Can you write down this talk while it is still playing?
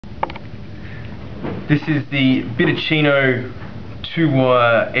This is the BTicino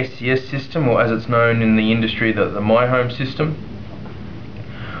 2-wire SCS system, or as it's known in the industry, the My Home system.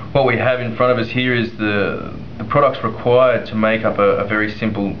 What we have in front of us here is the products required to make up a very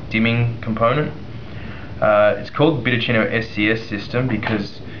simple dimming component. It's called the BTicino SCS system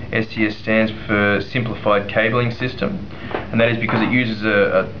because SCS stands for Simplified Cabling System, and that is because it uses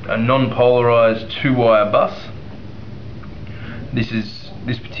a non-polarized 2-wire bus.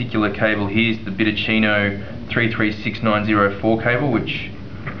 This particular cable here is the BTicino 336904 cable, which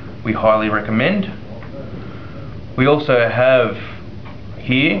we highly recommend. We also have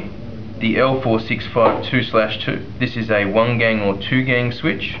here the L4652/2. This is a 1-gang or 2-gang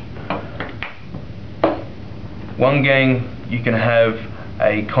switch. 1-gang, you can have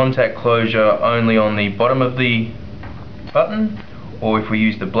a contact closure only on the bottom of the button, or if we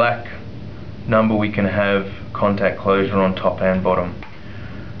use the black number, we can have contact closure on top and bottom.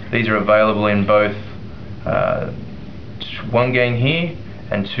 These are available in both 1-gang here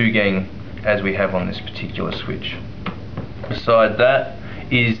and 2-gang, as we have on this particular switch. Beside that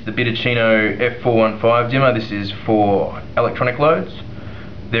is the BTicino F415 dimmer. This is for electronic loads.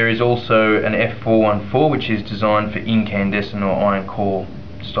 There is also an F414, which is designed for incandescent or iron core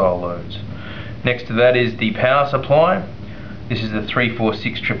style loads. Next to that is the power supply. This is the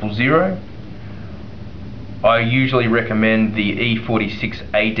 346000. I usually recommend the E46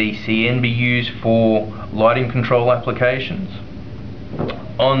 ADCN be used for lighting control applications.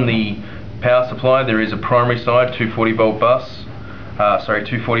 On the power supply there is a primary side 240 volt bus,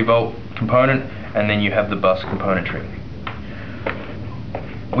 240 volt component, and then you have the bus componentry.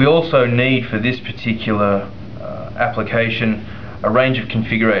 We also need for this particular application a range of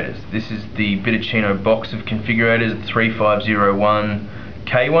configurators. This is the BTicino box of configurators at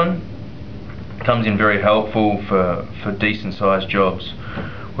 3501K1. Comes in very helpful for decent sized jobs.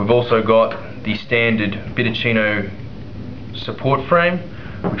 We've also got the standard BTicino support frame,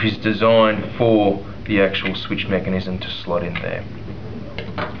 which is designed for the actual switch mechanism to slot in there.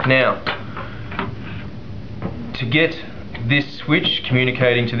 Now, to get this switch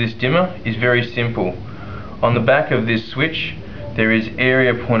communicating to this dimmer is very simple. On the back of this switch there is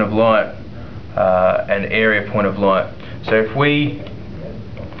area point of light and area point of light. So if we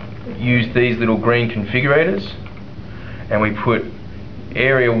use these little green configurators and we put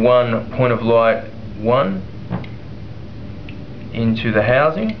area 1 point of light 1 into the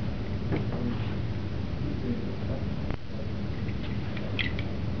housing,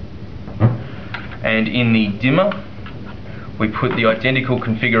 and in the dimmer we put the identical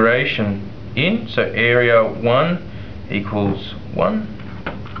configuration in, so area 1 equals 1,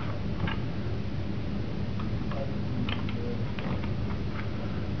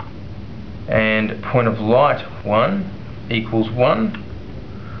 and point of light 1 equals 1.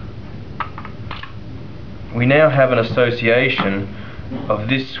 We now have an association of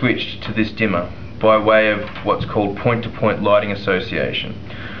this switch to this dimmer by way of what's called point-to-point lighting association.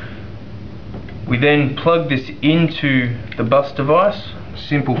 We then plug this into the bus device,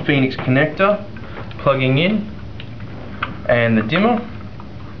 simple Phoenix connector, plugging in, and the dimmer.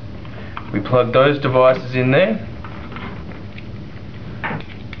 We plug those devices in there,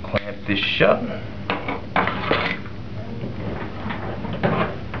 clamp this shut,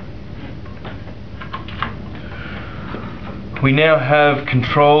 we now have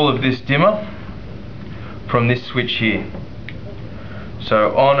control of this dimmer from this switch here.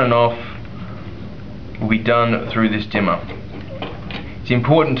 So on and off will be done through this dimmer. It's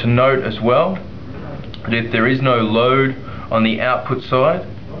important to note as well that if there is no load on the output side,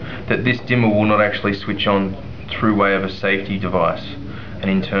 that this dimmer will not actually switch on through way of a safety device, an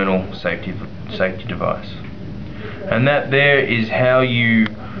internal safety device. And that there is how you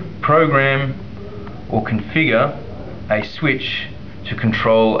program or configure a switch to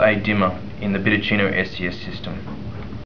control a dimmer in the BTicino SCS system.